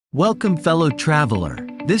Welcome fellow traveler.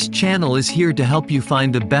 This channel is here to help you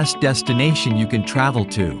find the best destination you can travel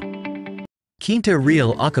to. Quinta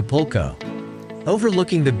Real Acapulco.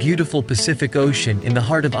 Overlooking the beautiful Pacific Ocean in the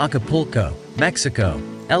heart of Acapulco, Mexico,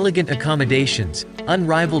 elegant accommodations,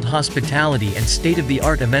 unrivaled hospitality and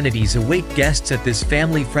state-of-the-art amenities await guests at this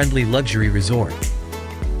family-friendly luxury resort.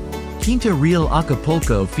 Quinta Real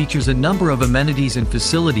Acapulco features a number of amenities and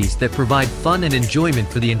facilities that provide fun and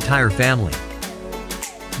enjoyment for the entire family.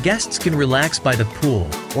 Guests can relax by the pool,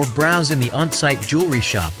 or browse in the on-site jewelry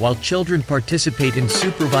shop while children participate in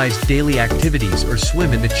supervised daily activities or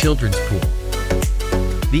swim in the children's pool.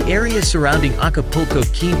 The area surrounding Acapulco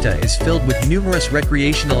Quinta is filled with numerous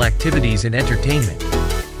recreational activities and entertainment.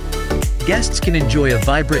 Guests can enjoy a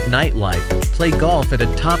vibrant nightlife, play golf at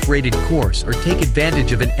a top-rated course or take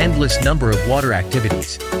advantage of an endless number of water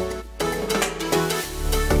activities.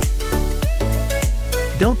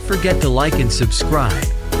 Don't forget to like and subscribe.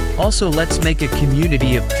 Also, let's make a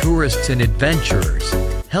community of tourists and adventurers.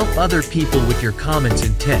 Help other people with your comments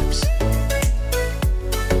and tips.